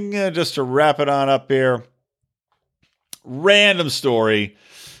thing, just to wrap it on up here, random story.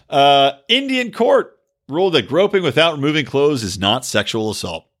 Indian court ruled that groping without removing clothes is not sexual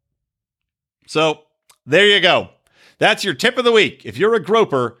assault. So there you go. That's your tip of the week. If you're a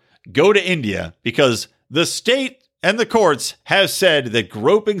groper, go to India because the state and the courts have said that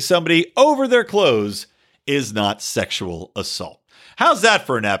groping somebody over their clothes is not sexual assault. How's that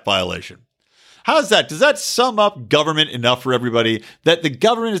for an app violation? How's that? Does that sum up government enough for everybody that the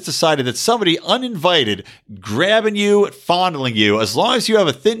government has decided that somebody uninvited grabbing you, fondling you, as long as you have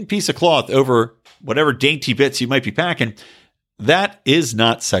a thin piece of cloth over whatever dainty bits you might be packing, that is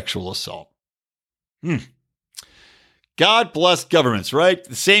not sexual assault? God bless governments, right?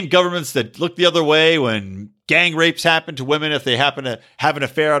 The same governments that look the other way when gang rapes happen to women if they happen to have an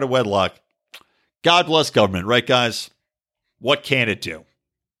affair out of wedlock. God bless government, right, guys? What can it do?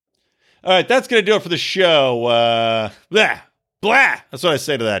 All right, that's going to do it for the show. Blah. That's what I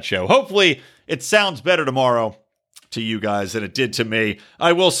say to that show. Hopefully, it sounds better tomorrow to you guys than it did to me.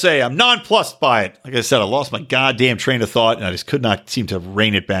 I will say I'm nonplussed by it. Like I said, I lost my goddamn train of thought, and I just could not seem to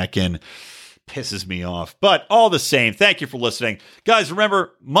rein it back in. Pisses me off. But all the same, thank you for listening. Guys,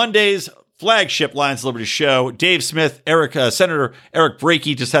 remember, Monday's flagship Lions Liberty show, Dave Smith, Senator Eric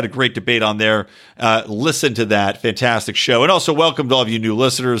Brakey just had a great debate on there. Listen to that. Fantastic show. And also welcome to all of you new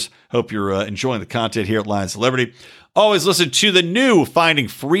listeners. Hope you're enjoying the content here at Lions Liberty. Always listen to the new Finding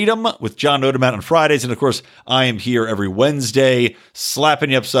Freedom with John Odermatt on Fridays. And of course, I am here every Wednesday,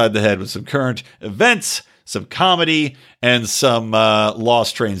 slapping you upside the head with some current events, some comedy, and some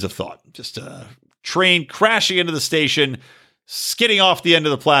lost trains of thought. Just a train crashing into the station, skidding off the end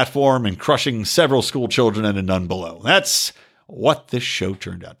of the platform, and crushing several school children and a nun below. That's what this show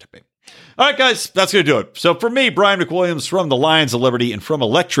turned out to be. All right, guys, that's going to do it. So for me, Brian McWilliams from the Lions of Liberty and from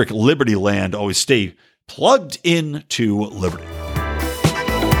Electric Liberty Land, always stay plugged in to Liberty.